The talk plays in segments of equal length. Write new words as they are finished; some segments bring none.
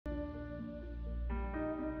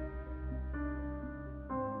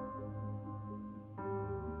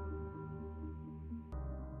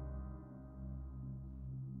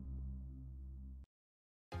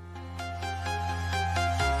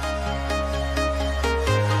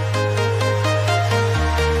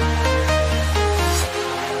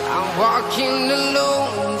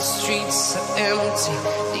empty.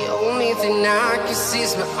 The only thing I can see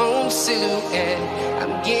is my own silhouette.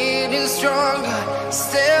 I'm getting stronger,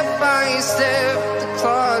 step by step. The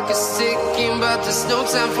clock is ticking, but there's no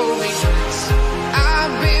time for regrets.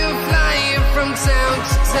 I've been flying from town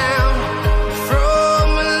to town, from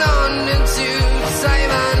London to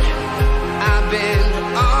Taiwan. I've been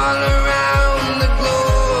all around the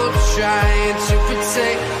globe, trying to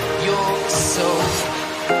protect your soul.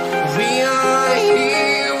 We are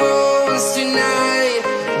heroes tonight.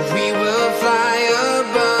 We will fly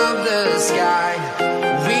above the sky.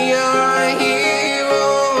 We are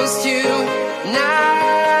heroes tonight.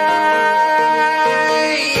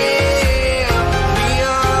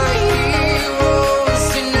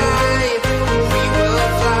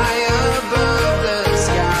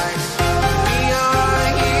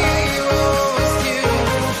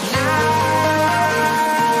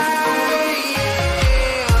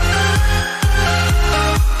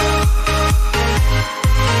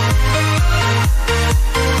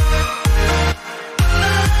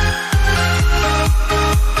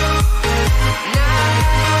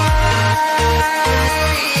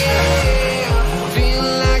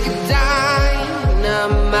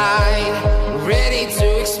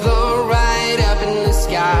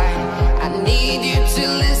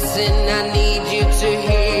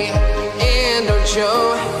 Show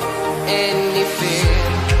any fear.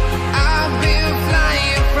 I've been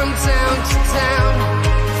flying from town to town,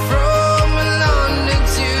 from London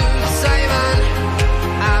to Taiwan.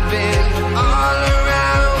 I've been all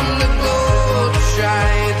around the globe,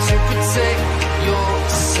 trying to protect your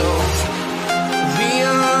soul. We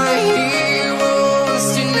are heroes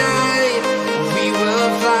tonight. We will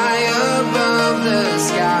fly above the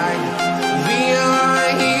sky. We are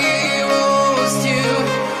heroes tonight.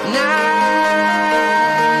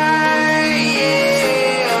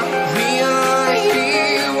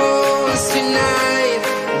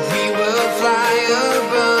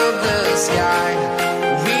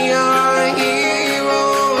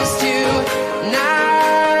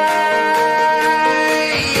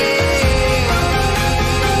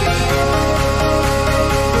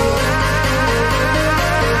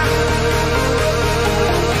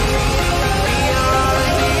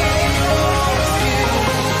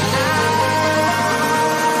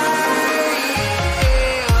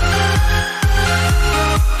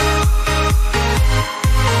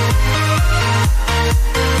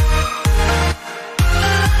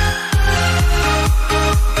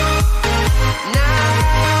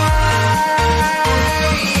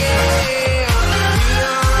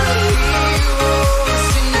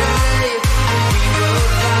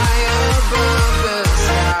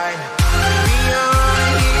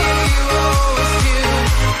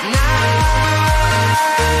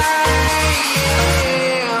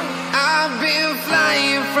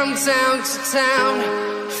 Town to town,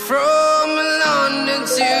 from London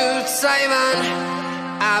to Taiwan.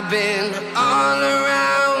 I've been all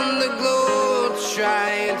around the globe,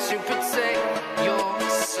 trying to protect